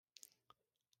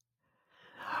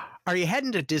Are you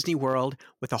heading to Disney World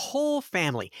with a whole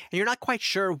family and you're not quite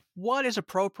sure what is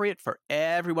appropriate for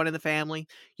everyone in the family?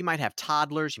 You might have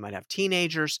toddlers, you might have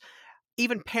teenagers,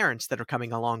 even parents that are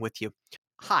coming along with you.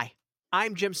 Hi,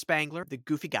 I'm Jim Spangler, the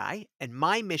goofy guy, and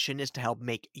my mission is to help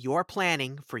make your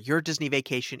planning for your Disney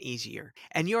vacation easier.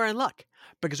 And you're in luck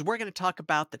because we're going to talk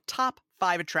about the top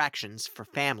 5 attractions for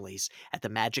families at the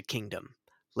Magic Kingdom.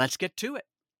 Let's get to it.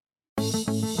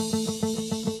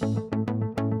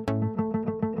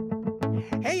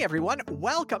 Hey everyone,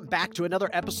 welcome back to another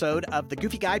episode of the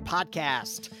Goofy Guy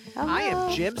Podcast. Hello. I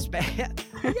am Jim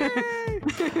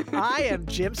I am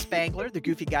Jim Spangler, the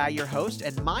Goofy Guy, your host,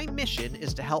 and my mission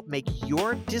is to help make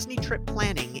your Disney trip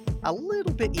planning a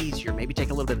little bit easier, maybe take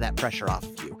a little bit of that pressure off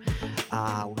of you.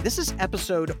 This is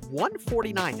episode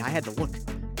 149. I had to look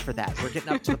for that. We're getting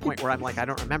up to the point where I'm like, I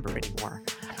don't remember anymore.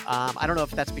 I don't know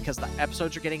if that's because the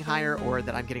episodes are getting higher or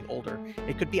that I'm getting older.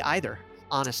 It could be either,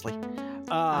 honestly.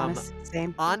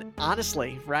 Same.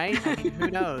 Honestly, right? I mean, who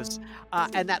knows?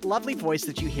 And that lovely voice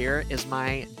that you hear is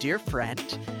my dear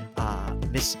friend,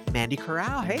 Miss Mandy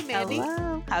Corral. Hey, Mandy.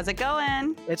 Hello. How's it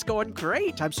going? It's going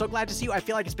great. I'm so glad to see you. I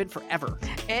feel like it's been forever.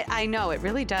 I know, it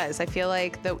really does. I feel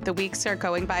like the weeks are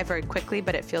going by very quickly,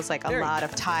 but it feels like a lot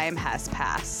of time has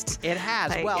passed. It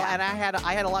has. And I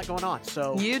had a lot going on.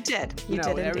 So you did. You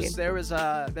did indeed.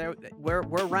 We're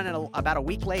running about a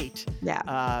week late.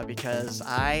 Yeah. Because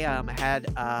I had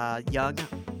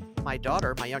my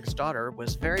youngest daughter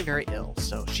was very, very ill.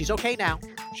 So she's okay now.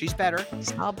 She's better.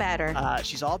 She's all better.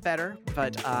 She's all better,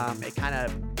 but it kind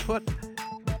of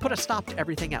put a stop to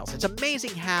everything else. It's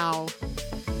amazing how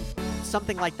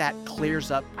something like that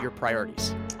clears up your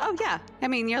priorities. Oh, yeah. I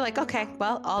mean, you're like, okay,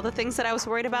 well, all the things that I was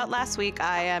worried about last week,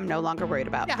 I am no longer worried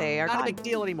about. Yeah, they are not gone. a big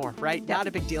deal anymore, right? Not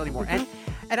a big deal anymore.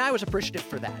 And I was appreciative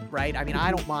for that, right? I mean, I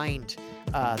don't mind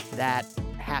that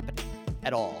happening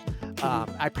at all.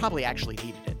 I probably actually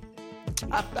needed it.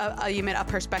 You mean a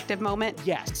perspective moment?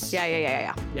 Yes.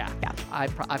 Yeah. I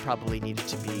probably needed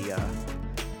to be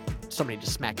somebody to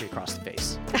smack me across the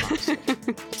face.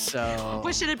 So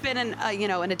wish it had been in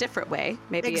a different way.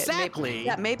 Maybe exactly.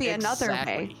 Maybe another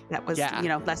way that was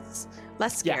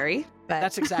less scary. Yeah. But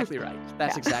that's exactly right.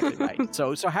 That's exactly right.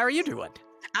 So how are you doing?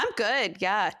 I'm good.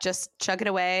 Yeah, just chugging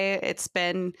away. It's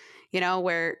been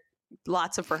where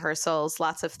lots of rehearsals,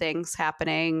 lots of things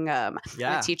happening. I'm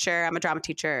a teacher. I'm a drama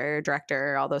teacher,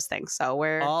 director, all those things. So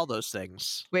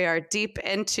we are deep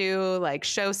into like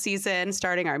show season,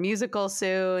 starting our musical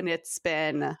soon. It's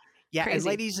been crazy. And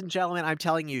ladies and gentlemen, I'm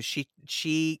telling you,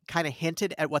 she kind of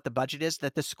hinted at what the budget is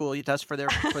that the school does for their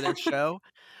show.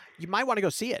 You might want to go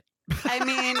see it. I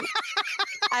mean,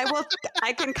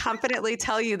 I can confidently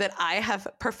tell you that I have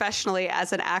professionally,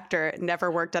 as an actor, never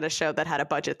worked on a show that had a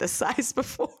budget this size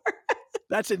before.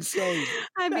 That's insane.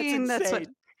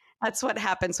 That's what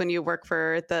happens when you work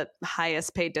for the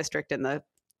highest paid district in the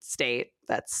state.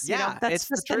 That's that's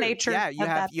just the nature. Yeah, of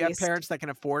you have parents that can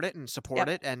afford it and support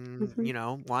it, and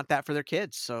want that for their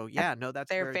kids. So that's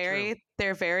they're true.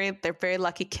 They're very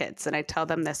lucky kids, and I tell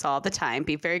them this all the time: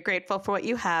 be very grateful for what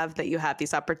you have, that you have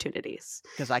these opportunities.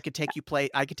 Because I could take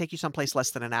you someplace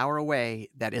less than an hour away.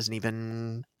 That isn't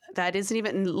even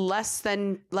less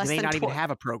than you may not even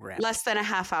have a program. Less than a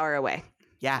half hour away.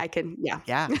 Yeah, I can. Yeah,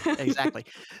 exactly.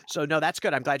 So no, that's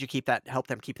good. I'm glad you help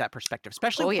them keep that perspective,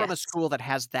 especially from a school that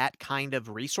has that kind of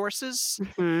resources.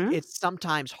 Mm-hmm. It's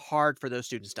sometimes hard for those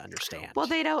students to understand. Well,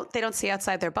 they don't see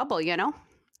outside their bubble, No,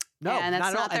 and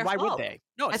that's not their fault. Why would they?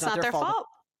 No, it's not their fault.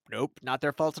 Nope, not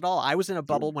their fault at all. I was in a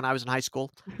bubble when I was in high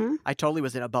school. Mm-hmm. I totally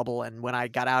was in a bubble, and when I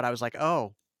got out, I was like,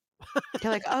 oh.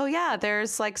 You're like, oh yeah,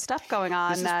 there's like stuff going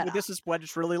on this is what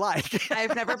it's really like.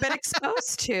 I've never been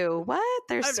exposed to. What?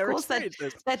 There's schools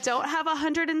that don't have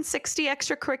 160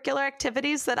 extracurricular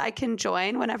activities that I can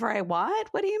join whenever I want.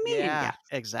 What do you mean? Yeah.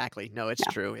 Exactly. No, it's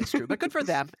true. It's true. But good for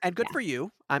them and good for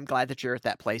you. I'm glad that you're at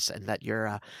that place and that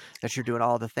you're doing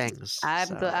all the things.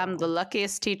 I'm the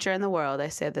luckiest teacher in the world. I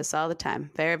say this all the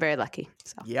time. Very, very lucky.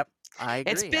 So. Yep. I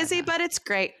agree. It's busy, but it's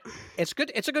great. It's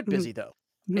good. It's a good busy though.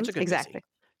 Mm-hmm. It's a good exactly. busy.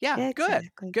 Yeah,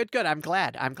 exactly. Good. I'm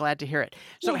glad to hear it.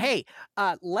 So, hey,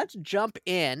 let's jump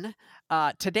in.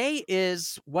 Today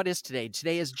is today?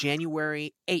 Today is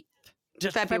January 8th.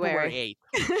 February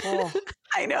 8th. Oh,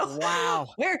 I know. Wow.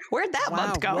 Where'd that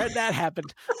month go? Where'd that happen?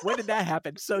 When did that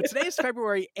happen? So today is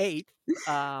February 8th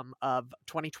of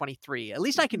 2023. At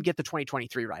least I can get the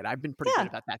 2023 right. I've been pretty good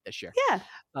about that this year. Yeah.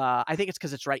 I think it's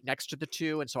because it's right next to the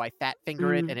 2, and so I fat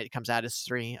finger it, and it comes out as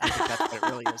 3. I think that's what it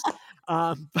really is.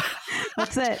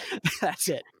 That's it. That's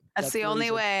it. That's the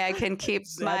only way I can keep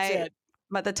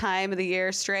But the time of the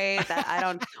year straight, that I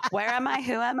don't. Where am I?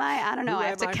 Who am I? I don't know. I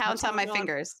have to count on my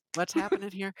fingers. What's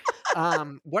happening here?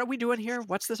 What are we doing here?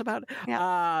 What's this about?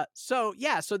 Yeah. So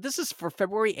this is for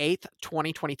February 8th,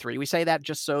 2023. We say that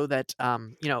just so that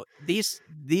these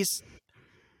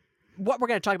what we're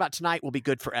going to talk about tonight will be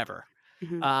good forever.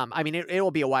 Mm-hmm. I mean, it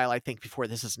will be a while, I think, before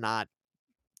this is not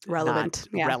relevant.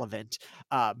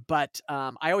 But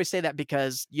I always say that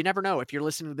because you never know. If you're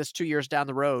listening to this 2 years down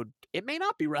the road, it may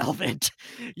not be relevant.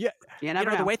 You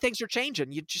never know. The way things are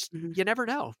changing, you never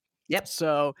know. Yep.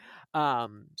 So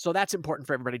that's important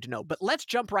for everybody to know. But let's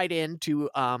jump right into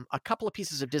a couple of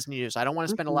pieces of Disney news. I don't want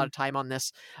to spend a lot of time on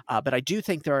this, but I do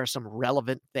think there are some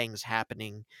relevant things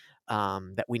happening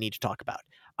that we need to talk about.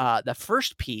 The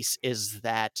first piece is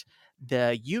that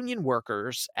the union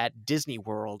workers at Disney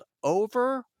World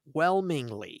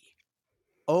overwhelmingly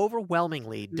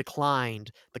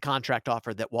declined the contract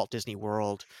offer that Walt Disney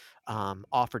World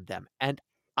offered them. And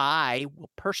I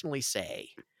will personally say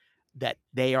that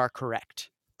they are correct.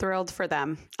 Thrilled for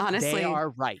them. Honestly. They are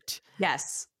right.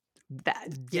 Yes.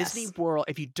 Disney World,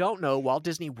 if you don't know, Walt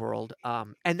Disney World,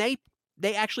 and they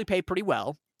actually pay pretty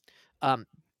well,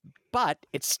 but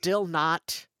it's still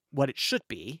not what it should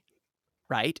be.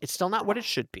 Right? It's still not what it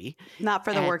should be. Not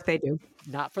for the work they do.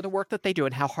 Not for the work that they do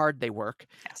and how hard they work.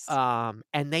 Yes.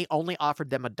 And they only offered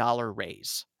them $1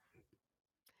 raise.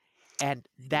 And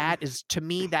that is, to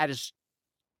me,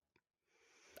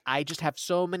 I just have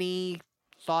so many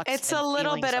thoughts. It's a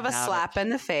little bit of a slap in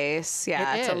the face.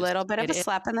 Yeah, it's a little bit of a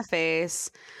slap in the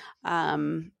face.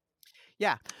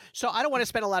 Yeah. So I don't want to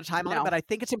spend a lot of time on it, but I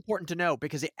think it's important to know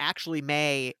because it actually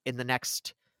may, in the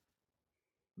next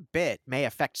bit, may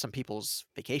affect some people's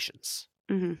vacations.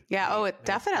 Mm-hmm. Yeah. It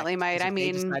definitely might. I mean,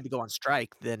 if they decide to go on strike,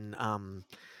 then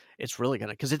it's really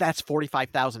gonna, because that's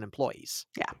 45,000 employees.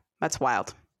 Yeah, that's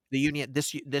wild. The union,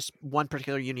 this one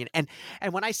particular union, and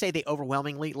when I say they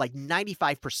overwhelmingly, like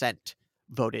 95%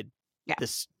 voted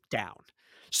this down.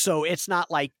 So it's not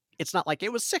like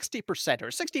it was 60% or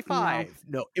 65.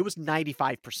 No, it was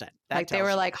 95%. Like they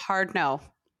were like hard pass.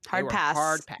 Hard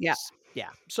pass. Yeah. Yeah.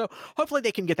 So hopefully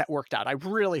they can get that worked out. I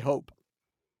really hope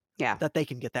that they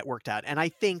can get that worked out. And I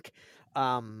think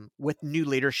with new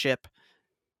leadership,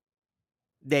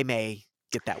 they may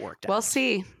get that worked out. We'll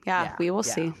see. Yeah, we will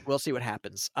see. We'll see what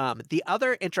happens. The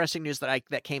other interesting news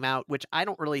that came out, which I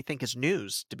don't really think is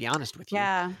news, to be honest with you,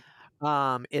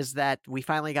 is that we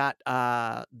finally got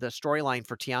the storyline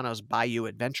for Tiana's Bayou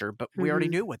Adventure, but we already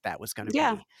knew what that was going to be.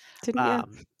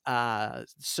 Didn't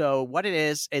so what it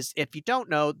is if you don't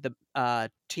know, the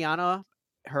Tiana's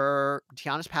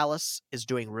Palace is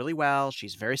doing really well.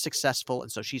 She's very successful,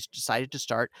 and so she's decided to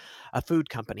start a food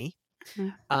company.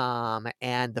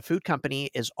 And the food company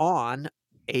is on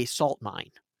a salt mine.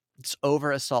 It's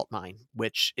over a salt mine,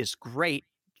 which is great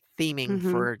theming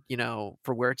for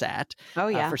where it's at. Oh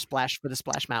yeah, for the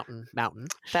Splash Mountain.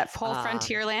 That whole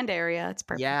Frontierland area. It's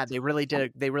perfect. Yeah, they really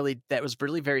did. That was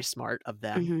really very smart of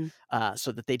them,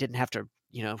 so that they didn't have to,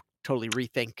 totally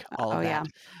rethink all of that.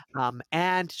 Yeah.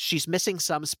 And she's missing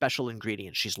some special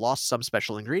ingredients. She's lost some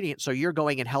special ingredients. So you're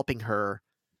going and helping her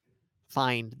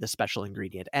find the special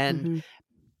ingredient. And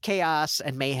chaos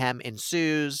and mayhem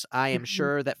ensues. I am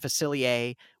sure that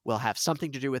Facilier will have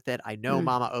something to do with it. I know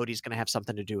Mama Odie's going to have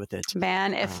something to do with it.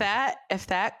 Man, if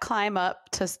that climb up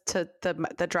to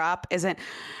the drop isn't,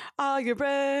 are you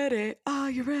ready? Are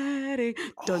you ready?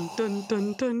 Dun dun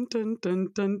dun dun dun dun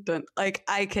dun dun. Like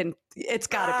it's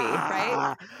got to be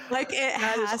right. Like it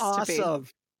has to be.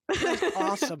 That's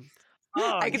awesome.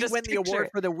 Oh, I could just win the award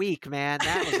for the week, man.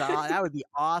 That would be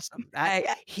awesome.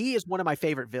 He is one of my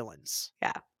favorite villains.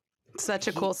 Yeah. Such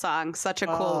a cool song. Such a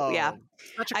cool,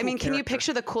 I mean, can you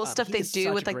picture the cool stuff they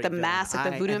do with like the mask,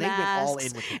 like the voodoo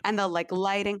masks and the like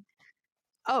lighting?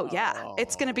 Oh yeah.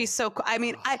 It's going to be so cool. I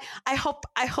mean, I hope,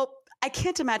 I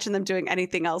can't imagine them doing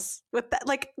anything else with that.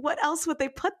 Like what else would they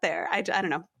put there? I don't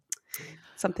know.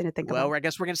 Something to think about. Well, I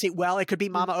guess we're going to see. Well, it could be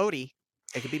Mama Odie.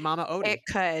 It could be Mama Odie. It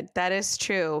could. That is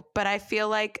true. But I feel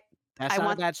like that's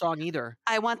not a bad song either.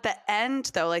 I want the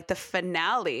end though, like the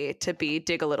finale to be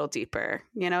dig a little deeper.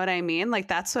 You know what I mean? Like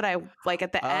that's what I like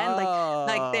at the end.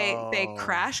 Like they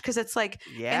crash because it's like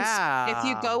if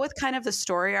you go with kind of the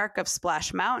story arc of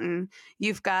Splash Mountain,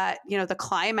 you've got the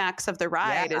climax of the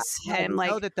ride is him we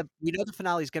know the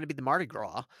finale is going to be the Mardi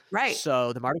Gras, right?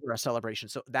 So the Mardi Gras celebration.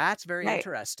 So that's very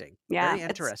interesting. Yeah, very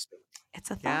interesting.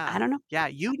 It's a thought. Yeah. I don't know. Yeah,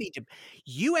 you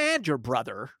and your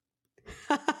brother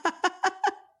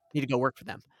need to go work for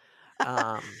them.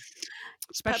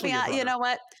 Especially you know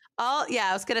what?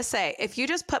 I was gonna say, if you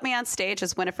just put me on stage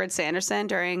as Winifred Sanderson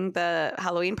during the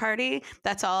Halloween party,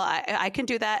 that's all. I can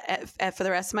do that for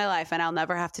the rest of my life, and I'll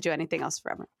never have to do anything else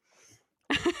forever.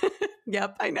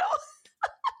 Yep, I know.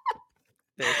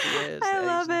 There she is, I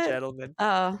love ladies and it. gentlemen.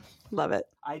 Oh, love it.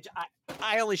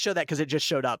 I only show that because it just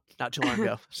showed up not too long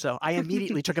ago. So I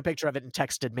immediately took a picture of it and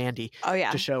texted Mandy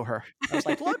to show her. I was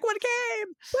like, look what came.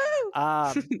 Woo!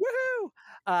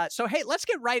 Woohoo! So, hey, let's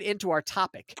get right into our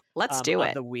topic. Let's do it.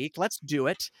 Of the week. Let's do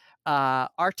it.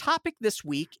 Our topic this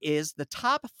week is the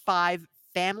top 5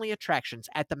 family attractions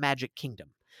at the Magic Kingdom.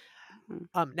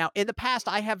 Now, in the past,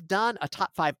 I have done a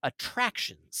top 5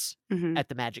 attractions at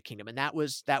the Magic Kingdom, and that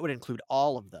would include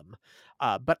all of them.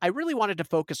 But I really wanted to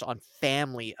focus on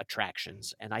family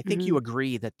attractions, and I think you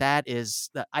agree that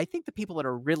I think the people that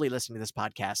are really listening to this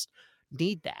podcast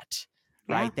need that,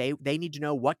 right? They need to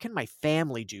know, what can my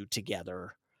family do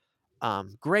together?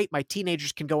 Great, my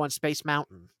teenagers can go on Space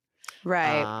Mountain,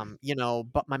 right?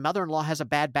 But my mother-in-law has a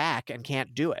bad back and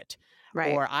can't do it.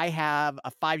 Right. Or I have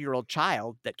a 5-year-old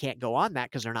child that can't go on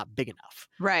that because they're not big enough.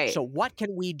 Right. So what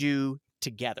can we do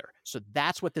together? So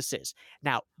that's what this is.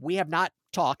 Now, we have not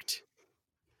talked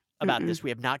about this. We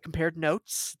have not compared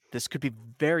notes. This could be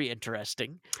very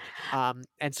interesting.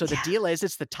 And so the deal is,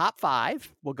 it's the top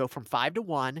 5. We'll go from 5 to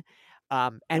 1.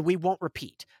 And we won't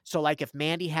repeat. So like if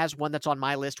Mandy has one that's on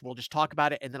my list, we'll just talk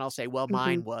about it. And then I'll say, well,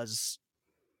 mine was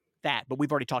that, but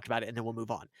we've already talked about it, and then we'll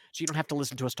move on. So you don't have to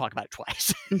listen to us talk about it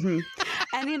twice.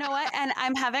 And you know what? And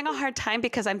I'm having a hard time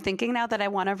because I'm thinking now that I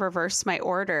want to reverse my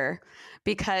order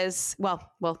because, well,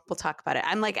 we'll talk about it.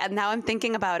 I'm like, now I'm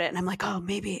thinking about it and I'm like, oh,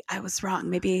 maybe I was wrong.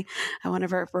 Maybe I want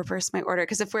to reverse my order.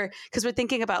 Because we're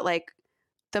thinking about like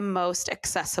the most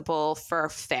accessible for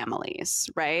families,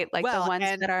 right? Like the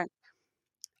ones that are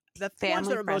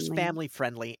most family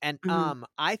friendly. And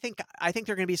I think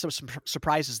there are going to be some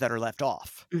surprises that are left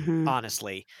off,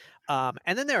 honestly.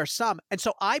 And then there are some. And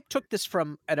so I took this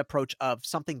from an approach of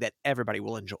something that everybody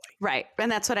will enjoy. Right. And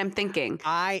that's what I'm thinking.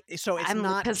 So it's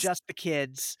not just the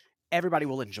kids. Everybody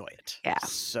will enjoy it. Yeah.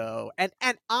 So, and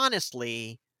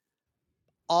honestly,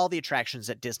 all the attractions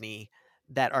at Disney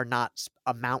that are not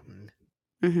a mountain,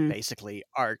 basically,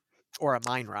 or a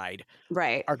mine ride,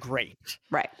 right, are great.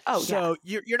 Right. Oh, so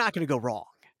you're not going to go wrong.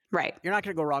 Right. You're not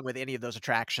going to go wrong with any of those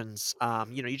attractions.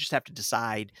 You just have to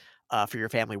decide for your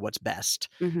family what's best.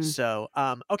 So,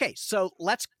 okay. So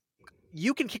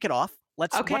you can kick it off.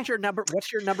 Okay. What's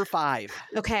your number 5?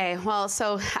 Okay. Well,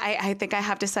 so I think I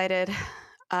have decided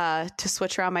to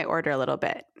switch around my order a little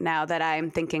bit now that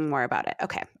I'm thinking more about it.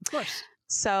 Okay. Of course.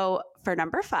 So for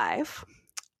number 5,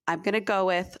 I'm going to go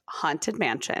with Haunted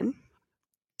Mansion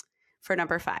for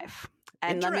number 5.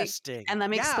 And interesting. Let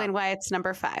me explain why it's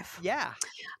number 5. Yeah.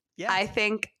 Yeah. I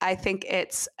think it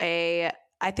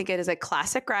is a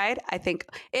classic ride. I think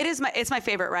it's my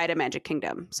favorite ride at Magic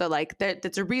Kingdom. So like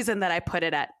there's a reason that I put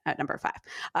it at number 5.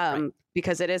 Right.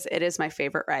 Because it is my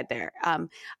favorite ride there.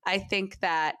 I think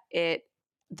that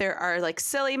there are like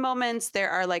silly moments. There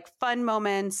are like fun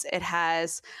moments. It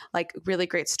has like really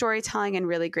great storytelling and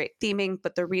really great theming.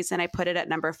 But the reason I put it at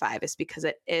number 5 is because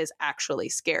it is actually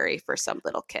scary for some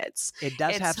little kids. It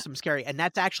does have some scary. And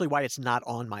that's actually why it's not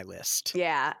on my list.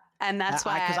 Yeah. And that's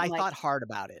why I thought hard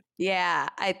about it. Yeah,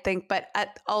 I think. But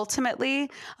ultimately,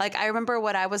 like I remember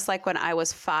what I was like when I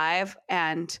was 5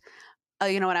 and,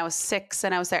 when I was 6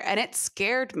 and I was there and it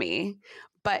scared me,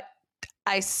 but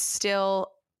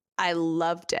I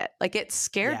loved it. Like it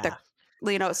scared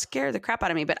it scared the crap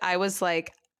out of me. But I was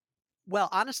like, well,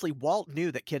 honestly, Walt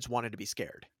knew that kids wanted to be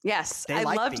scared. Yes, I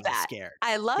loved that. Scared.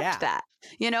 I loved that.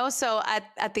 So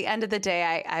at the end of the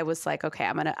day, I was like, okay,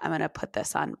 I'm gonna put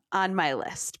this on my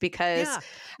list because,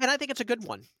 and I think it's a good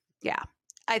one. Yeah,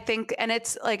 I think, and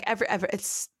it's like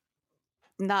it's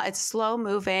slow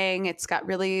moving. It's got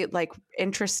really like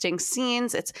interesting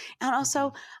scenes. And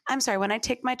also, I'm sorry, when I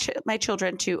take my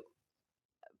children to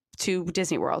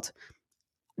Disney World,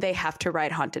 they have to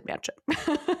ride Haunted Mansion.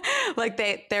 Like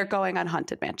they're going on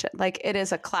Haunted Mansion. Like it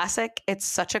is a classic. It's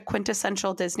such a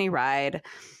quintessential Disney ride.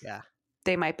 Yeah.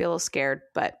 They might be a little scared,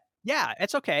 but yeah,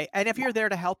 it's okay. And if you're there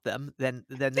to help them, then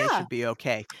they should be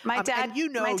okay. My dad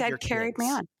carried me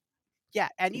on. Yeah,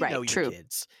 and you know your true.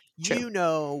 kids. True. You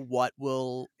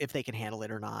know if they can handle it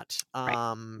or not.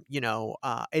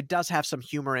 It does have some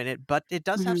humor in it, but it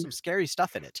does have some scary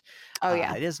stuff in it. Oh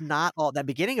yeah. It is not all the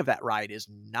beginning of that ride is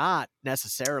not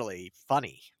necessarily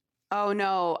funny. Oh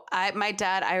no. My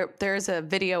dad, there's a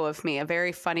video of me, a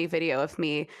very funny video of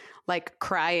me like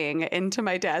crying into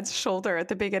my dad's shoulder at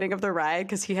the beginning of the ride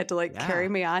because he had to carry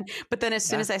me on. But then as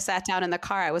soon as I sat down in the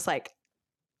car, I was like,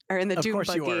 or in the Of Doom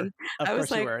course you were. buggy. Of I was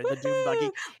course you like, were. The Doom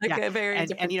buggy. like Yeah. a very And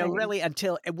different you know, thing. really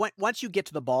until once you get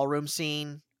to the ballroom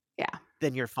scene, Yeah.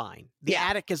 then you're fine. The Yeah.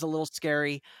 attic is a little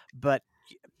scary, but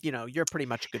you know, you're pretty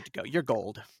much good to go. You're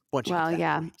gold once you get Well, to that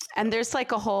yeah. point. And there's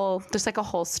like a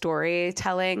whole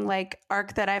storytelling like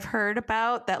arc that I've heard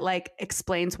about that like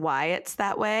explains why it's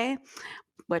that way,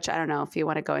 which I don't know if you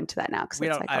want to go into that now because We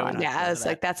it's don't. like a I would long. not Yeah, go I into was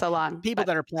like, that. that's a long. People But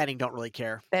that are planning don't really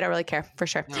care. they don't really care for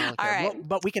sure. They don't really All care. right. Well,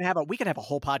 but we can have a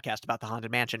whole podcast about the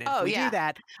Haunted Mansion. And if Oh, we do yeah.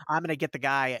 that, I'm going to get the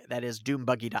guy that is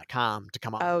doombuggy.com to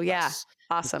come on. Oh, with yeah. us.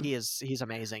 Awesome. He's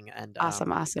amazing. And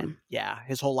Awesome. yeah,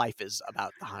 his whole life is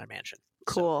about the Haunted Mansion.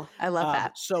 Cool. I love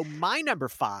that. So my number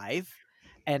 5,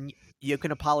 and you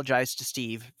can apologize to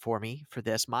Steve for me for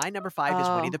this. My number 5 is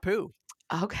Winnie the Pooh.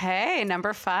 Okay,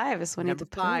 number 5 is Winnie the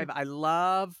Pooh. Number 5, I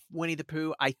love Winnie the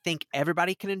Pooh. I think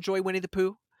everybody can enjoy Winnie the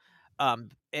Pooh.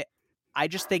 I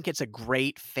just think it's a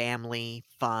great family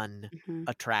fun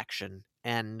attraction,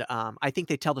 and I think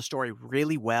they tell the story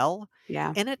really well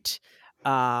in it.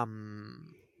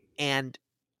 And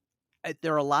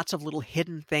there are lots of little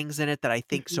hidden things in it that I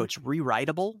think so it's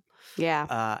rewritable.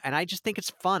 Yeah. And I just think it's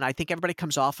fun. I think everybody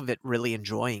comes off of it really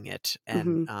enjoying it,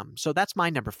 and so that's my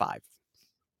number 5.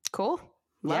 Cool.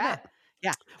 Love it.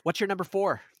 Yeah. What's your number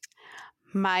 4?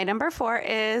 My number 4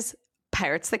 is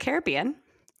Pirates of the Caribbean.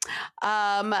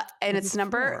 And it's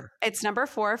number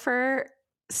 4 for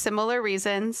similar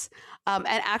reasons. And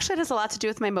actually it has a lot to do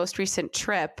with my most recent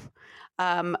trip.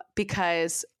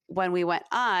 Because when we went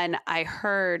on, I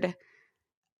heard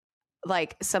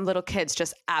like some little kids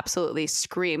just absolutely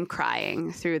scream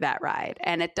crying through that ride.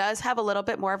 And it does have a little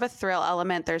bit more of a thrill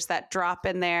element. There's that drop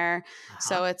in there.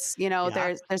 So it's,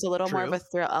 there's a little more of a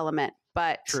thrill element,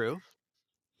 but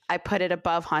I put it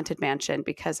above Haunted Mansion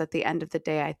because at the end of the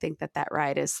day, I think that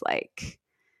ride is like,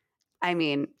 I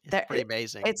mean, it's pretty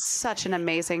amazing. It's such an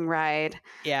amazing ride.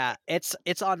 Yeah, it's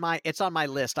on my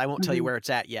list. I won't tell you where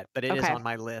it's at yet, but it is on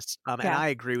my list. And I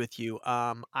agree with you.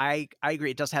 I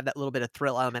agree. It does have that little bit of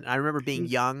thrill element. I remember being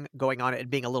young, going on it and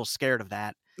being a little scared of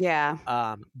that. Yeah.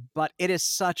 But it is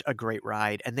such a great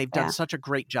ride, and they've done such a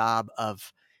great job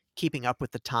of keeping up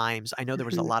with the times. I know there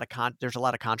was a lot of there's a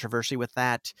lot of controversy with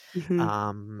that,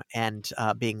 and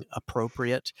being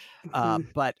appropriate.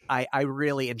 But I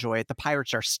really enjoy it. The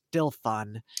pirates are still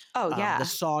fun. Oh yeah, the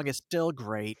song is still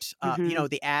great.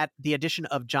 The addition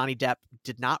of Johnny Depp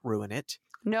did not ruin it.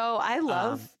 No, I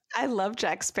love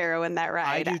Jack Sparrow in that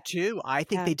ride. I do too. I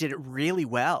think they did it really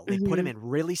well. They put him in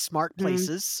really smart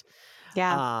places.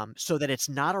 Yeah. So that it's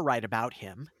not a ride about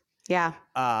him. Yeah.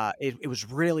 It was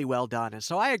really well done, and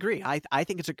so I agree. I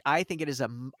think it's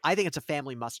a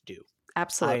family must do.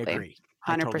 Absolutely. I agree.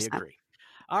 100%. I totally agree.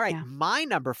 All right, my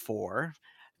number 4.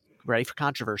 Ready for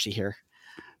controversy here?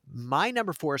 My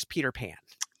number 4 is Peter Pan.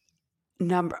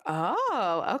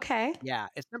 Okay. Yeah,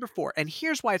 it's number 4, and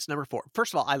here's why it's number 4.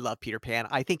 First of all, I love Peter Pan.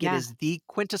 I think it is the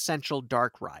quintessential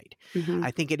dark ride.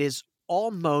 I think it is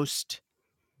almost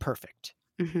perfect.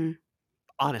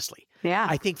 Honestly. Yeah.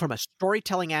 I think from a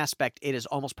storytelling aspect, it is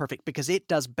almost perfect because it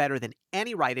does better than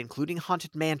any ride, including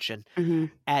Haunted Mansion,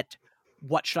 at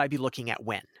what should I be looking at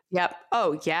when. Yep.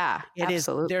 Oh, yeah.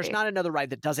 Absolutely. There's not another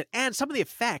ride that does it. And some of the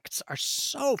effects are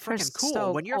so freaking cool.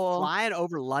 So when you're flying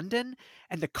over London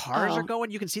and the cars are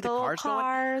going, you can see the cars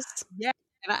going. Yeah.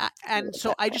 And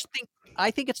so I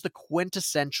think it's the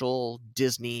quintessential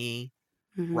Disney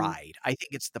ride. I think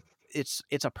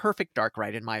it's a perfect dark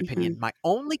ride in my opinion. My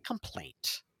only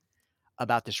complaint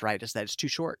about this ride is that it's too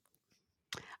short.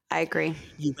 I agree.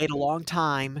 You wait a long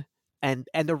time, and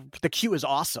the queue is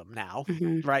awesome now.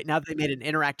 Right now they made an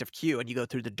interactive queue, and you go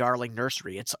through the Darling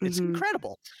Nursery. It's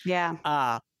incredible. Yeah.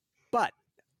 But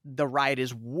the ride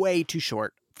is way too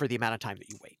short for the amount of time that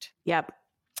you wait. Yep.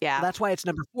 Yeah. So that's why it's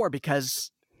number 4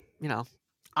 because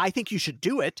I think you should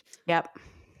do it. Yep.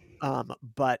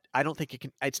 But I don't think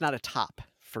it's not a top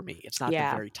for me. It's not the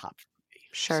very top for me.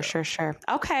 Sure.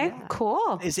 Okay,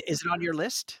 cool. Is it on your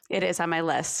list? It is on my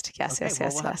list. Yes, yes.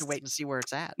 We'll have to wait and see where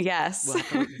it's at. Yes. We'll have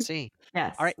to wait and see.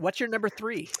 Yes. All right. What's your number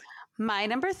 3? My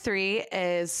number 3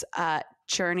 is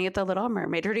Journey of the Little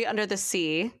Mermaid, Journey Under the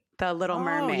Sea, The Little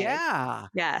Mermaid. Yeah.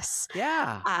 Yes.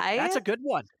 Yeah. That's a good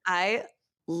one. I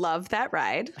love that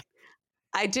ride.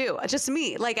 I do. Just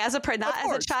me. Like as a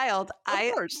child,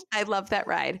 I love that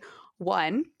ride.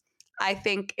 One, I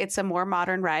think it's a more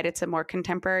modern ride. It's a more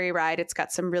contemporary ride. It's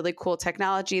got some really cool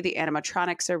technology. The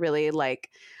animatronics are really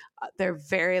they're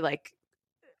very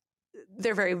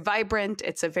vibrant.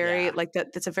 It's a very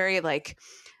it's a very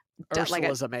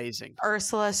Ursula's amazing.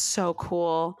 Ursula's so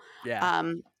cool.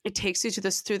 Yeah. It takes you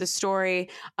through the story.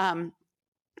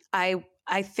 I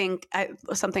I think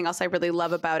something else I really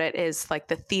love about it is like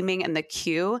the theming and the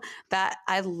queue. That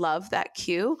I love that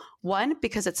queue. One,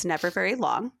 because it's never very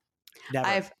long.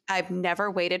 Never. I've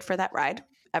never waited for that ride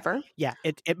ever. Yeah,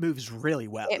 it moves really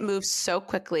well. It moves so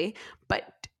quickly,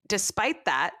 but despite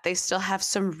that, they still have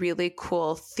some really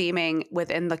cool theming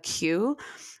within the queue.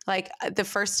 Like the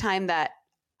first time that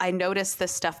I noticed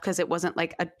this stuff, because it wasn't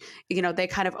like they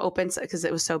kind of opened because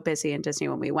it was so busy in Disney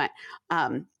when we went.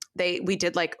 We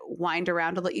did like wind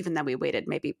around a little, even then we waited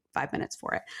maybe 5 minutes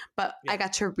for it. But I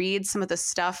got to read some of the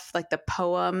stuff, like the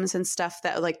poems and stuff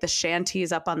that like the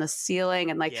shanties up on the ceiling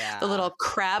and like the little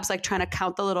crabs, like trying to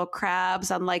count the little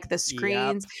crabs on like the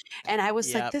screens. And I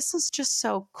was like, this is just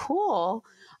so cool.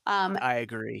 I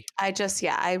agree.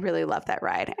 I really love that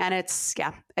ride. And it's,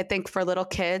 I think for little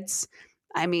kids,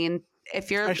 I mean,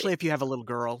 especially if you have a little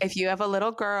girl, or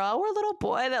a little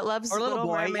boy that loves Little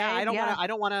Mermaid,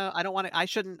 I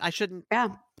shouldn't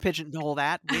pigeonhole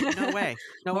that. No way.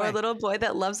 Or a little boy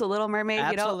that loves a Little Mermaid.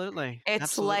 Absolutely.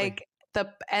 It's like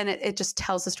it just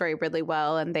tells the story really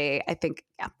well. And I think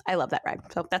I love that ride.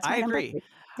 So that's my number 3.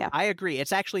 Yeah, I agree.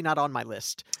 It's actually not on my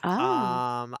list.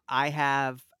 Oh.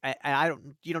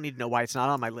 You don't need to know why it's not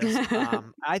on my list.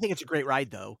 I think it's a great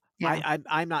ride though. Yeah.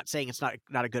 I'm not saying it's not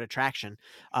a good attraction.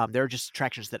 There are just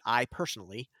attractions that I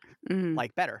personally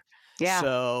like better. Yeah.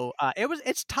 So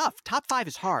it's tough. Top 5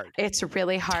 is hard. It's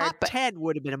really hard. Top 10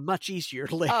 would have been a much easier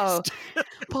list. Oh,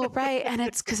 well, right. And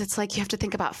it's because it's like you have to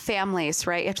think about families,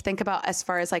 right? You have to think about as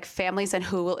far as like families and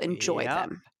who will enjoy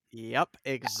them. Yep.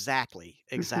 Exactly.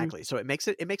 Mm-hmm. So it makes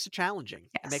it challenging.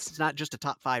 Yes. It makes it not just a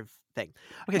top 5 thing.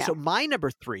 Okay. So my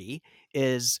number 3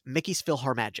 is Mickey's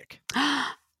PhilharMagic.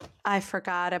 I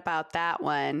forgot about that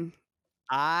one.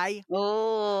 I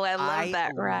love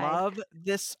that ride. I love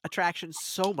this attraction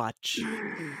so much.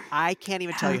 I can't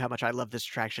even tell you how much I love this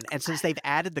attraction. And since they've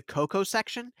added the Coco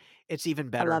section, it's even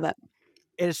better. I love it.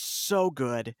 It is so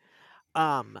good.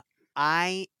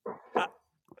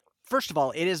 First of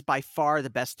all, it is by far the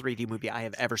best 3D movie I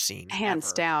have ever seen.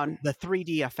 Hands down. The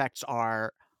 3D effects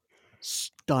are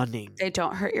stunning. They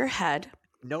don't hurt your head.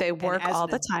 Nope. They work all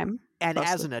the time. And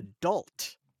as an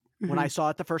adult, when I saw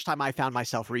it the first time, I found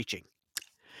myself reaching.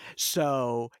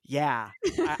 So yeah,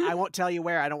 I won't tell you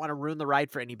where. I don't want to ruin the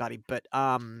ride for anybody, but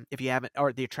if you haven't,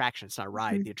 or the attraction, it's not a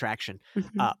ride, the attraction.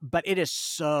 But it is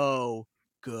so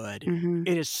good.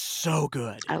 It is so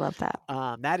good. I love that.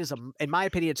 That is in my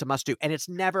opinion, it's a must do, and it's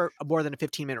never more than a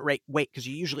 15-minute wait because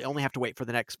you usually only have to wait for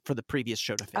the previous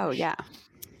show to finish. Oh yeah.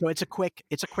 So it's a quick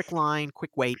line,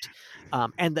 quick wait,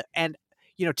 and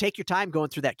take your time going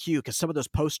through that queue because some of those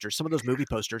movie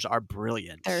posters are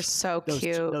brilliant. They're so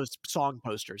cute. Those song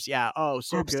posters. Yeah. Oh,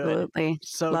 so absolutely. Good.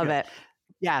 So love good. it.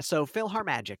 Yeah. So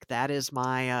PhilharMagic, that is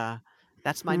my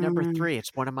that's my number 3.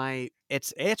 It's one of my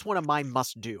one of my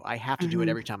must do. I have to do it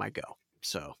every time I go.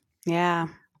 So yeah.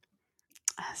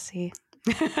 See.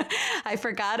 I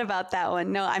forgot about that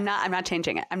one. No, I'm not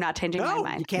changing it. I'm not changing my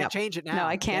mind. You can't change it now. No,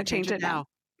 I can't change it now.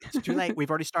 It's too late. We've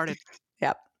already started.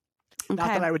 Yep. Okay.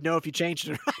 Not that I would know if you changed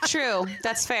it. True.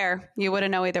 That's fair. You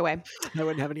wouldn't know either way. I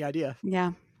wouldn't have any idea.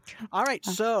 Yeah. All right.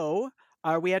 So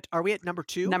are we at number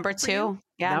 2? Number 2.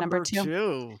 Yeah. Number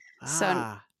 2.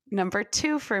 So number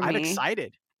 2 for me. I'm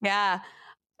excited. Yeah.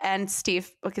 And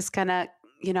Steve is gonna,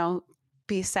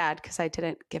 be sad because I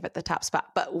didn't give it the top spot.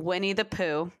 But Winnie the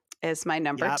Pooh is my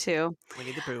number 2.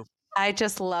 Winnie the Pooh. I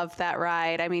just love that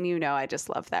ride. I mean, I just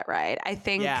love that ride. I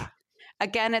think. Yeah.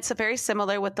 Again, it's a very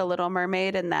similar with the Little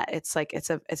Mermaid in that it's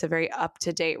a very up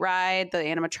to date ride. The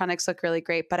animatronics look really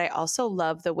great, but I also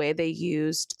love the way they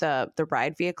used the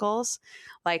ride vehicles.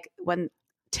 Like when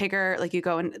Tigger, like you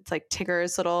go in, it's like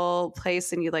Tigger's little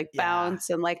place and you like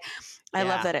bounce and like I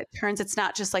love that it turns. It's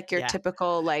not just like your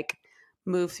typical like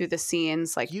move through the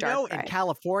scenes like dark ride. In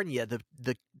California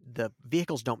the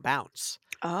vehicles don't bounce.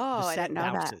 Oh, I didn't know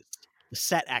bounces. That. The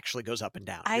set actually goes up and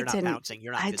down. You're not bouncing.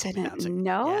 You're not bouncing. I didn't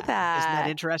know that. Isn't that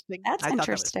interesting? That's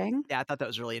interesting. I thought that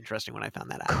was really interesting when I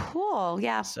found that out. Cool.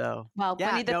 Yeah. So,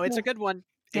 it's a good one.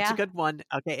 It's a good one.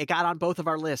 Okay, it got on both of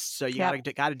our lists, so you got to do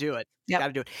it. Got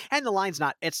to do it. And the line's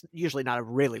not. It's usually not a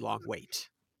really long wait.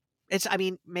 It's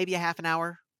maybe a half an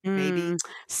hour, maybe.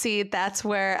 See, that's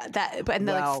where that. But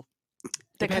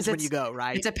depends when you go,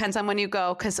 right? It depends on when you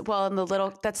go, because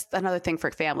that's another thing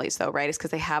for families, though, right? Is because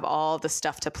they have all the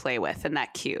stuff to play with in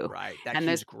that queue, right? That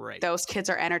queue's great. Those kids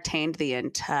are entertained the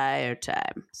entire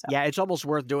time. So. Yeah, it's almost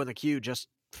worth doing the queue just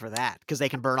for that because they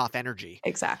can burn off energy.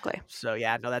 Exactly. So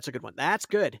that's a good one. That's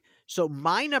good. So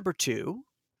my number 2,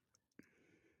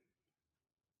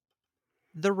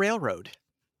 the railroad.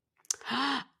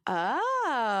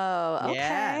 Oh, okay.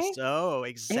 Yeah, so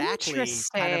exactly.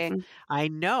 Interesting. I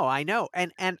know.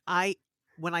 And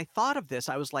when I thought of this,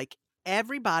 I was like,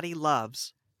 everybody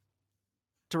loves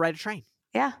to ride a train.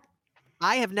 Yeah.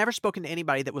 I have never spoken to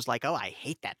anybody that was like, "Oh, I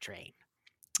hate that train."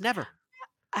 Never.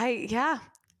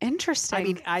 Interesting. I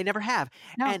mean, I never have.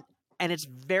 No. And it's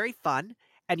very fun,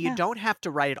 and you Yeah. don't have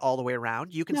to ride it all the way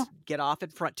around. You can No. get off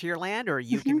in Frontierland, or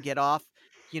you can get off,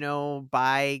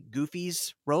 by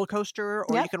Goofy's roller coaster,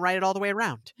 or you can ride it all the way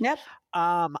around. Yep.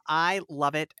 I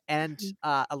love it. And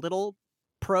a little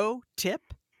pro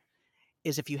tip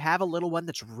is if you have a little one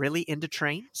that's really into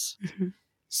trains,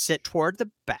 sit toward the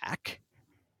back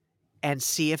and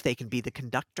see if they can be the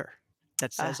conductor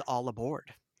that says all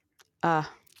aboard.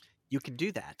 You can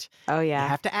do that. Oh, yeah. You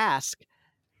have to ask.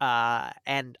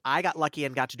 And I got lucky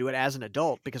and got to do it as an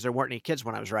adult because there weren't any kids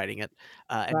when I was writing it,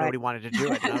 and nobody wanted to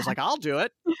do it. And I was like, I'll do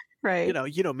it. Right.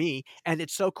 You know me. And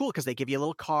it's so cool because they give you a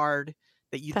little card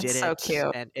that you did it. That's so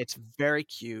cute. And it's very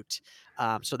cute.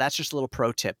 So that's just a little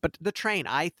pro tip. But the train,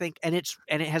 I think, and it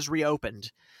has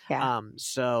reopened. Yeah.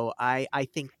 So I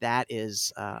think that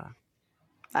is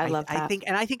I love that.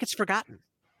 I think it's forgotten.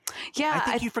 Yeah.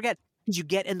 I think you forget. You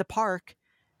get in the park,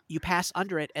 you pass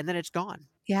under it, and then it's gone.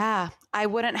 Yeah. I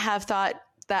wouldn't have thought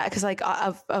that because like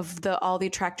of all the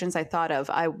attractions I thought of,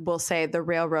 I will say the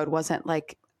railroad wasn't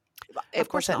like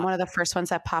it wasn't one of the first ones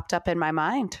that popped up in my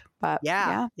mind. But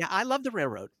yeah, I love the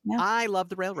railroad. Yeah. I love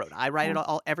the railroad. I ride it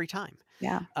all every time.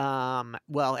 Yeah.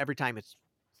 Well, every time it's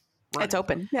running. It's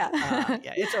open. Yeah.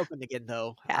 Yeah, it's open again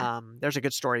though. Yeah. There's a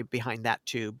good story behind that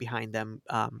too, behind them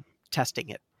testing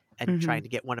it and trying to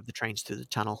get one of the trains through the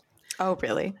tunnel. Oh,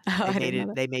 really?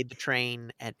 They made the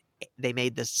train and they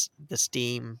made the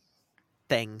steam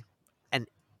thing an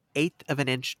 1/8 of an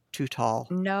inch too tall.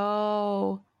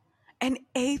 No. An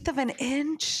 1/8 of an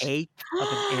inch? 1/8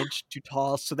 of an inch too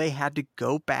tall. So they had to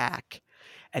go back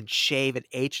and shave an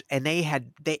H. And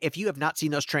if you have not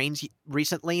seen those trains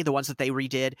recently, the ones that they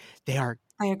redid, they are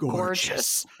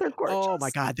gorgeous. They're gorgeous. Oh my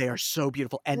God, they are so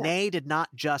beautiful. And they did not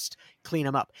just clean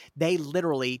them up. They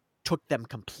literally took them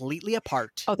completely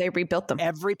apart. Oh, they rebuilt them.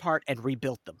 Every part and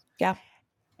rebuilt them. Yeah.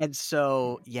 And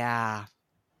so,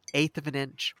 1/8 of an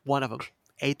inch, one of them,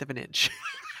 1/8 of an inch.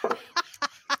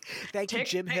 Thank you,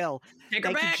 Jim Hill. Take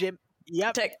her back. Jim.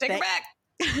 Yep. Take her back.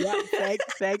 Yeah,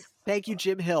 thank you,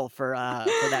 Jim Hill, for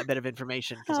that bit of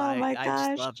information because I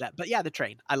just love that. But yeah, the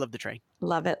train. I love the train.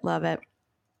 Love it. Love it.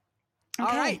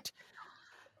 Okay. All right.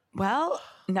 Well,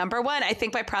 number one, I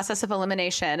think by process of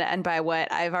elimination and by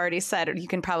what I've already said, you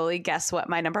can probably guess what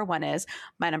my number one is.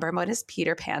 My number one is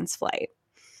Peter Pan's Flight.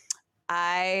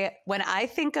 When I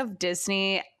think of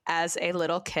Disney as a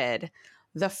little kid,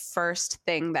 the first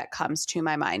thing that comes to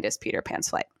my mind is Peter Pan's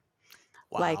Flight.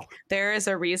 Wow. Like there is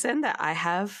a reason that I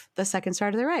have the second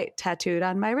star to the right tattooed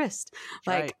on my wrist.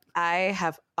 Like right. I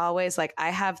have always I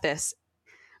have this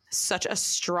such a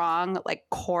strong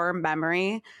core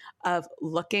memory of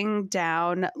looking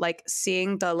down,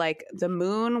 seeing the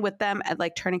moon with them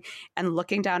and turning and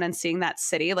looking down and seeing that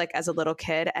city as a little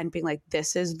kid and being like,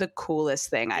 this is the coolest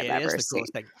thing I've ever seen.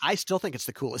 Coolest thing. I still think it's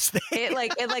the coolest thing.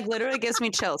 It literally gives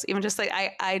me chills. Even just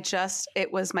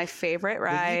it was my favorite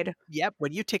ride.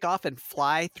 When you take off and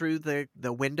fly through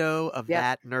the window of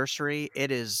that nursery,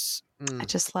 it is. I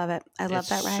just love it. I love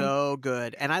that ride. So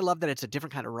good. And I love that it's a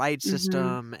different kind of ride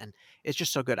system and it's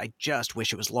just so good. I just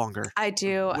wish it was longer. I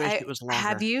do. I wish it was longer.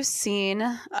 Have you seen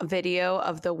a video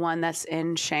of the one that's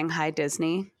in Shanghai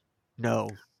Disney? No.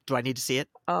 Do I need to see it?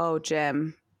 Oh,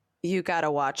 Jim, you got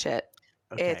to watch it.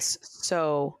 Okay. It's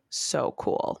so, so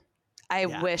cool. I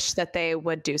wish that they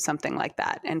would do something like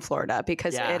that in Florida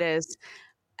because it is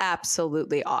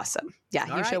absolutely awesome.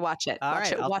 Yeah, you should watch it. I'll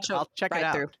check it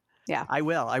out. Through. Yeah, I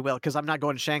will because I'm not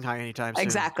going to Shanghai anytime soon.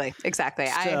 Exactly.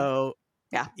 So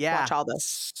watch all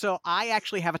this. So I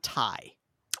actually have a tie.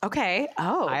 Okay.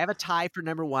 Oh, I have a tie for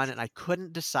number one, and I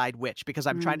couldn't decide which because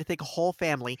I'm trying to think a whole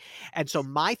family. And so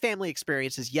my family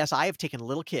experience is yes, I have taken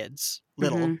little kids,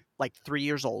 like 3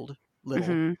 years old,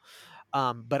 little,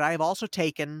 but I have also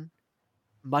taken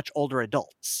much older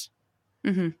adults.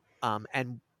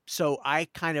 And so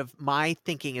my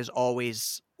thinking is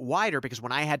always wider because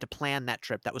when I had to plan that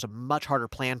trip, that was a much harder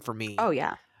plan for me. Oh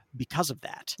yeah. Because of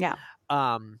that. Yeah.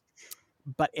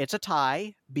 But it's a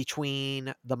tie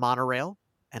between the monorail,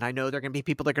 and I know there are going to be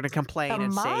people that are going to complain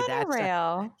and say that.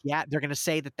 They're going to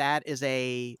say that is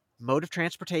a mode of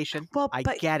transportation. Well, I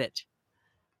get it.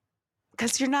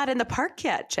 Because you're not in the park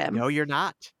yet, Jim. No, you're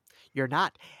not. You're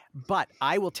not. But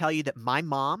I will tell you that my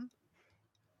mom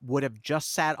would have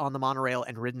just sat on the monorail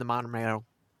and ridden the monorail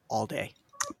all day.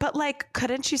 But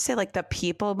couldn't you say the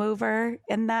people mover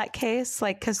in that case?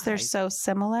 Because they're so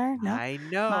similar. No? I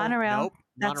know. Monorail. Nope.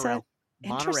 That's monorail. it.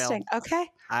 Monorail. Interesting. Okay.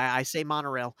 I say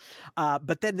monorail.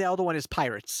 But then the other one is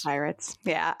pirates. Pirates.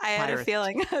 Yeah. I had a Pirates.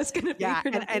 feeling I was going to Yeah,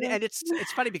 figure and it out.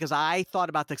 it's funny because I thought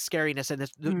about the scariness, and the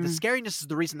Mm, scariness is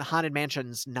the reason the Haunted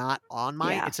Mansion's not on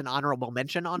mine. yeah. It's an honorable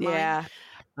mention on mine. Yeah.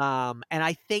 And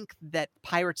I think that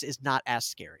Pirates is not as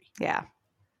scary. Yeah.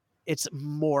 It's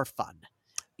more fun.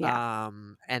 Yeah.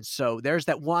 And so there's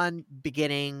that one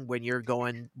beginning when you're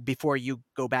going before you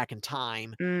go back in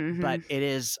time, but Mm-hmm. it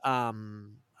is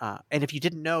and if you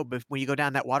didn't know, but when you go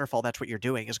down that waterfall, that's what you're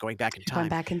doing is going back in You're going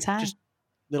time. back in time. Just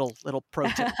little pro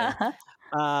tip there.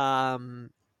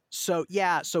 So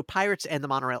yeah, so Pirates and the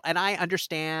monorail, and I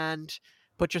understand.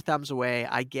 Put your thumbs away.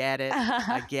 I get it.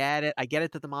 I get it. I get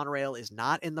it that the monorail is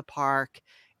not in the park.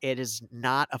 It is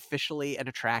not officially an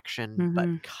attraction, but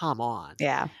Mm-hmm. come on.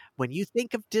 Yeah. When you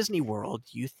think of Disney World,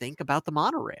 you think about the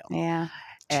monorail. Yeah.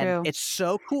 And True. it's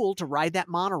so cool to ride that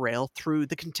monorail through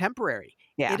the Contemporary.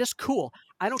 Yeah. It is cool.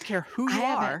 I don't care who you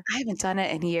are. I haven't done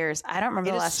it in years. I don't remember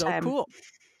It the is last so time. cool.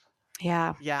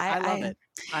 Yeah. Yeah, I love it.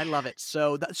 I love it.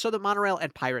 So the monorail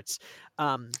and Pirates,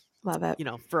 Love it.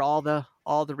 for all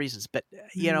the reasons. But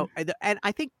and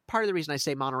I think part of the reason I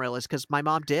say monorail is because my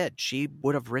mom did. She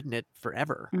would have ridden it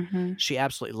forever. Mm-hmm. She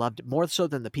absolutely loved it, more so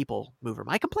than the People Mover.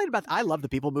 My complaint about I love the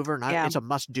People Mover, and it's a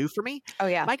must do for me. Oh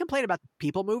yeah. My complaint about the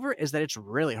People Mover is that it's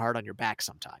really hard on your back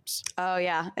sometimes. Oh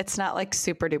yeah. It's not like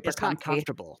super duper It's comfy. not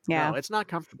comfortable. Yeah. No, it's not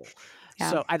comfortable.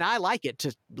 Yeah. So, and I like it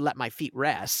to let my feet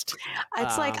rest.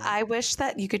 It's like I wish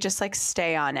that you could just like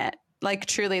stay on it. Like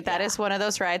truly, that is one of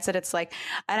those rides that it's like,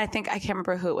 and I think I can't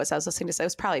remember who it was. I was listening to say it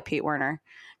was probably Pete Werner,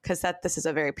 because this is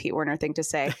a very Pete Werner thing to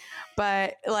say.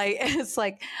 But like it's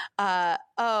like,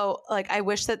 like I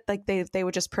wish that like they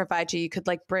would just provide you could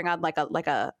like bring on like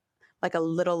a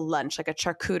little lunch, like a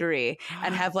charcuterie,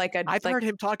 and have like a. I've heard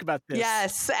him talk about this.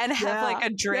 Yes, and have like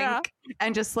a drink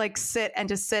and just sit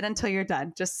until you're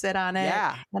done. Just sit on it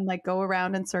and like go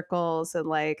around in circles and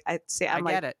like I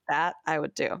get it. That I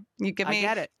would do. You give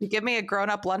me a grown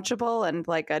up Lunchable and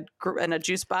like a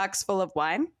juice box full of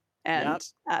wine. And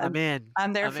I'm in.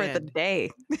 I'm there for the day.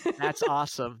 That's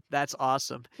awesome. That's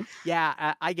awesome.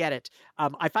 Yeah, I get it.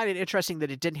 I find it interesting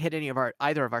that it didn't hit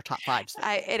either of our top fives.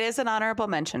 It is an honorable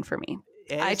mention for me.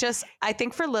 I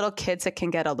think for little kids it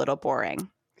can get a little boring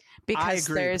because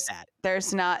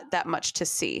there's not that much to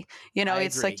see.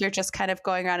 It's like you're just kind of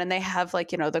going around and they have like,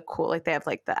 the cool, like they have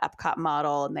like the Epcot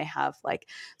model and they have like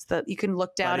you can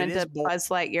look down into Buzz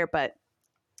Lightyear, but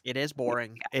it is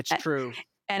boring. It's true.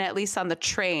 And at least on the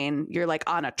train, you're like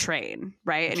on a train,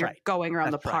 right? And you're going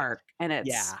around the park and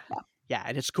it's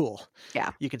and it's cool. Yeah.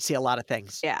 You can see a lot of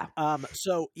things. Yeah.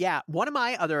 So one of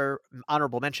my other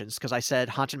honorable mentions, because I said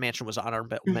Haunted Mansion was an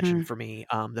honorable mention for me.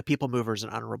 The People Mover is an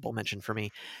honorable mention for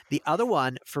me. The other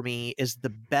one for me is the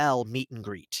Belle meet and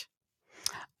greet.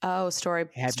 Oh, story.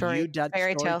 Have you done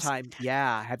fairy tales? Time?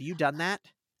 Yeah. Have you done that?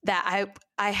 That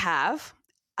I have.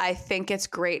 I think it's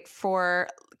great for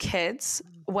kids.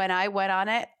 When I went on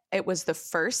it, it was the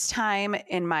first time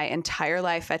in my entire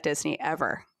life at Disney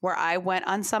ever where I went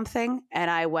on something and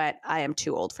I am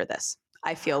too old for this.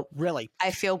 I feel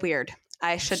weird.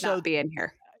 I should not be in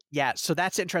here. Yeah. So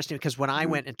that's interesting because when I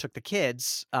went and took the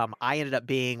kids, I ended up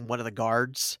being one of the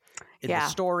guards in the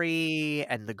story,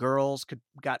 and the girls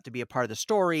got to be a part of the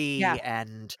story,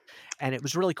 and it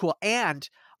was really cool. And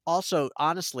also,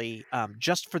 honestly,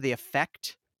 just for the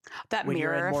effect. That when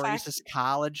mirror you're in Maurice's effect.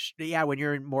 College. Yeah, when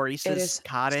you're in Maurice's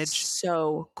cottage.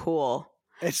 So cool.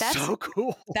 That's so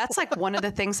cool. That's like one of the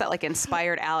things that like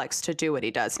inspired Alex to do what he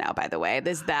does now, by the way.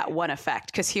 There's that one effect.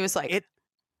 Because he was like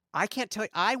I can't tell you,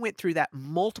 I went through that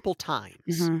multiple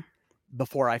times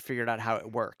before I figured out how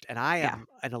it worked. And I am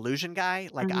an illusion guy.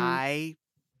 Like I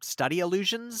study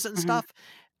illusions and stuff.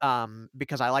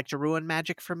 Because I like to ruin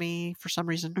magic for me for some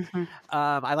reason.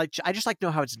 I just like to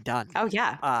know how it's done. Oh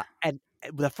yeah. And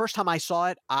the first time I saw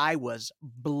it, I was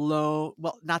blown.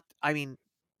 Well,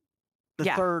 the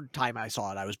third time I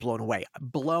saw it, I was blown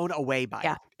away by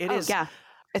it. It is. Yeah.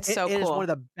 It's so cool. It is one of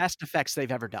the best effects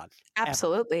they've ever done.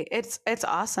 Absolutely. Ever. It's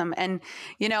awesome. And,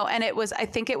 and I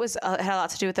think it had a lot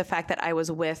to do with the fact that it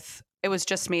was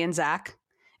just me and Zach.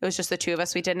 It was just the two of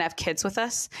us. We didn't have kids with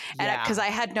us. And because I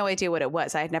had no idea what it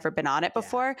was. I had never been on it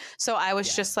before. So I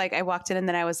was just like, I walked in and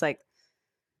then I was like,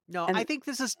 no, I think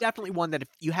this is definitely one that if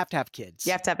you have to have kids.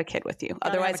 You have to have a kid with you.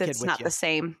 Otherwise, it's not the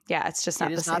same. Yeah, it's just not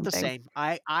the same. It is not the same.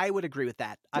 I would agree with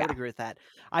that. I would agree with that.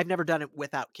 I've never done it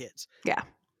without kids. Yeah.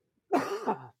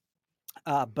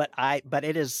 But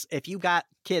it is, if you got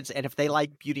kids and if they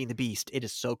like Beauty and the Beast, it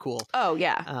is so cool. Oh,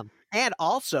 yeah. And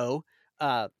also,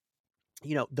 the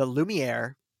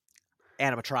Lumiere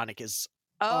animatronic is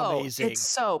amazing. It's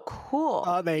so cool.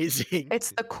 Amazing.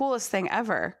 It's the coolest thing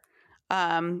ever.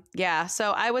 Yeah.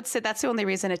 So I would say that's the only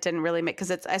reason it didn't really make,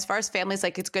 because it's, as far as families,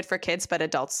 like it's good for kids, but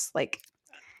adults, like,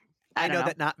 I know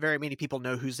that not very many people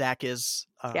know who Zach is.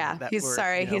 Yeah. That He's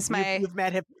sorry. He's my you've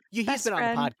met him. He's been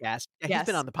on the podcast. Yeah, he's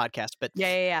been on the podcast, but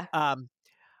yeah.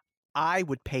 I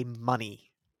would pay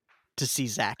money to see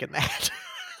Zach in that.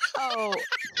 Oh,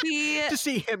 to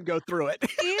see him go through it.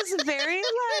 He's very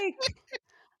like,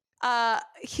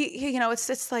 he,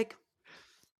 it's like,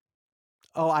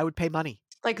 oh, I would pay money.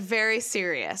 Like very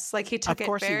serious. Like he took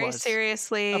it very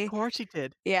seriously. Of course he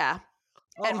did. Yeah.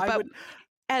 Oh,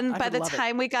 and by the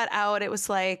time we got out, it was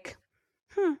like,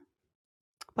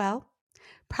 well,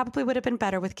 probably would have been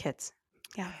better with kids.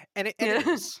 Yeah. And it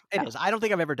is. It is. I don't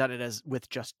think I've ever done it with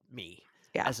just me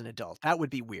as an adult. That would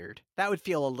be weird. That would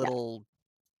feel a little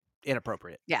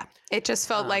inappropriate. Yeah. It just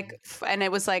felt like, and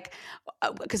it was like,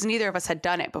 because neither of us had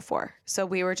done it before. So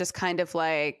we were just kind of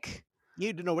like.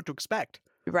 You didn't know what to expect.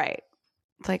 Right.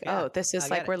 Like, this is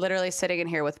like, we're literally sitting in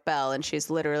here with Belle and she's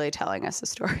literally telling us a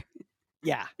story.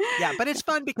 Yeah. Yeah. But it's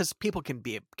fun because people can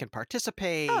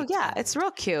participate. Oh yeah. It's real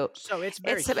cute. So it's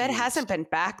very cute. It hasn't been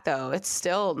back though. It's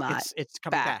still not. It's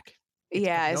coming back.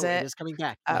 Is it? It is coming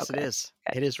back. Yes, it is.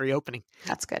 Good. It is reopening.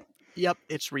 That's good. Yep,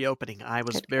 it's reopening. I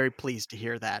was very pleased to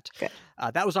hear that. Good.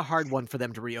 That was a hard one for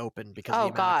them to reopen because of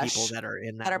the amount of people that are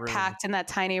in that room. Packed in that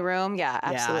tiny room. Yeah,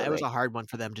 absolutely. Yeah, it was a hard one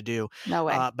for them to do. No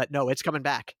way. But no, it's coming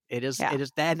back. It is. It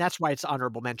is, and that's why it's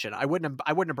honorable mention. I wouldn't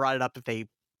have brought it up if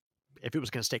it was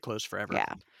going to stay closed forever.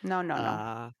 Yeah.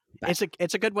 No.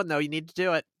 It's a good one though. You need to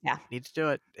do it. Yeah. You need to do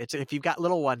it. It's if you've got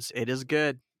little ones, it is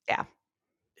good. Yeah.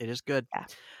 It is good. Yeah.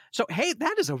 So, hey,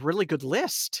 that is a really good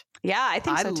list. Yeah, I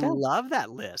think so too. I love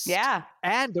that list. Yeah.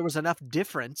 And there was enough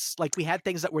difference. Like we had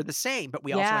things that were the same, but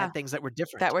we also had things that were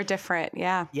different.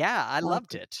 Yeah. Yeah, I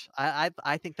loved it.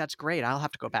 I think that's great. I'll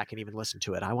have to go back and even listen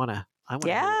to it. I want to hear what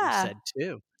you said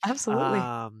too. Absolutely.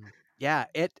 Yeah,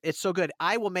 it's so good.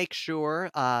 I will make sure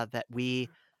that we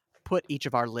put each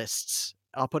of our lists.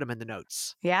 I'll put them in the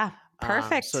notes. Yeah.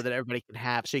 Perfect. So that everybody can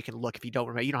so you can look. If you don't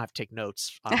remember, you don't have to take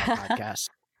notes on our podcast.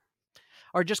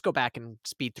 Or just go back and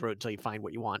speed through it until you find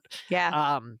what you want.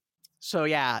 Yeah. So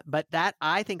yeah, but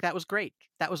I think that was great.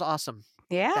 That was awesome.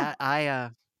 Yeah. I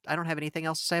don't have anything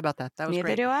else to say about that. That was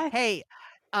great. Neither do I. Hey,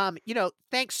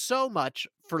 thanks so much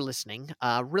for listening.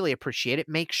 Really appreciate it.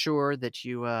 Make sure that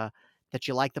you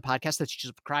like the podcast, that you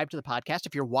subscribe to the podcast.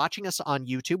 If you're watching us on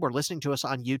YouTube or listening to us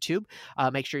on YouTube,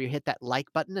 make sure you hit that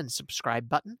like button and subscribe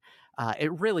button. It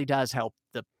really does help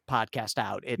the podcast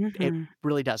out. It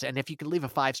really does. And if you can leave a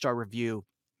 5-star review,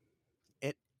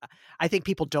 I think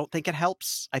people don't think it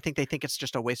helps. I think they think it's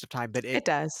just a waste of time, but it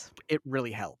does. It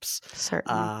really helps.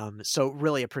 Certainly. So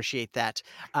really appreciate that.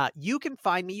 You can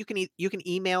find me. You can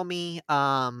email me.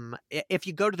 If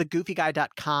you go to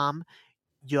thegoofyguy.com,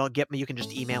 you'll get me. You can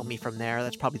just email me from there.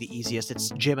 That's probably the easiest. It's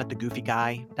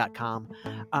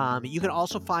jim@thegoofyguy.com. You can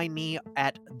also find me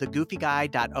at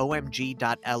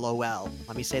thegoofyguy.omg.lol.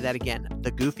 Let me say that again.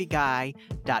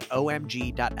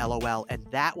 thegoofyguy.omg.lol. And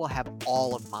that will have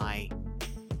all of my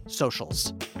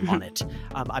socials on it.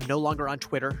 I'm no longer on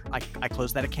Twitter. I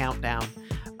closed that account down.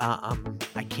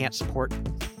 I can't support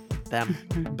them,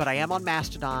 but I am on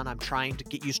Mastodon. I'm trying to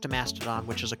get used to Mastodon,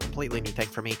 which is a completely new thing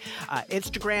for me.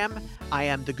 Instagram, I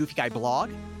am the Goofy Guy blog.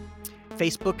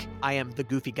 Facebook, I am the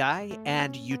Goofy Guy,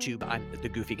 and YouTube, I'm the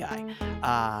Goofy Guy.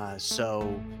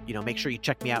 So make sure you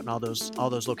check me out in all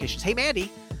those locations. Hey,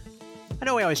 Mandy, I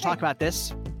know we always talk about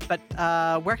this, but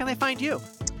where can they find you?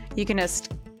 You can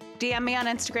just DM me on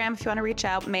Instagram if you want to reach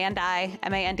out. Mandeye,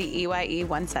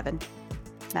 MANDEYE17.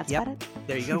 That's about it.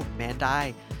 There you go,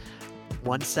 Mandeye.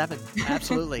 17.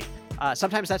 Absolutely.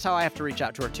 Sometimes that's how I have to reach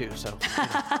out to her too. So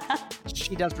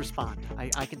she does respond.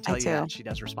 I can tell you that she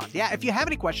does respond. Yeah. If you have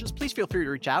any questions, please feel free to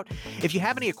reach out. If you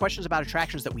have any questions about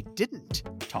attractions that we didn't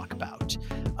talk about,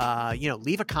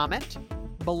 leave a comment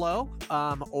below,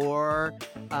 or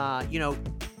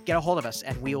get a hold of us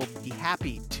and we will be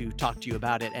happy to talk to you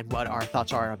about it and what our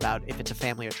thoughts are about if it's a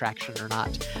family attraction or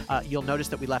not. You'll notice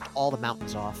that we left all the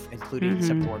mountains off, including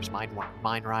Septorb's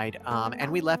mine ride.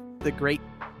 And we left the great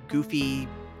Goofy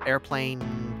airplane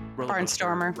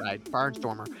Barnstormer ride,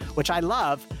 Barnstormer, which I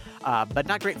love, but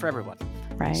not great for everyone.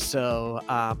 Right. So,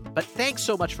 but thanks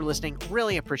so much for listening.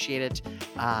 Really appreciate it.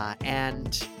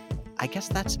 And I guess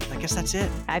that's it.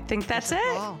 I think that's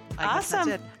it.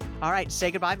 Awesome. All right. Say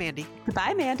goodbye, Mandy.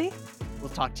 Goodbye, Mandy. We'll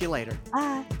talk to you later.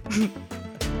 Bye.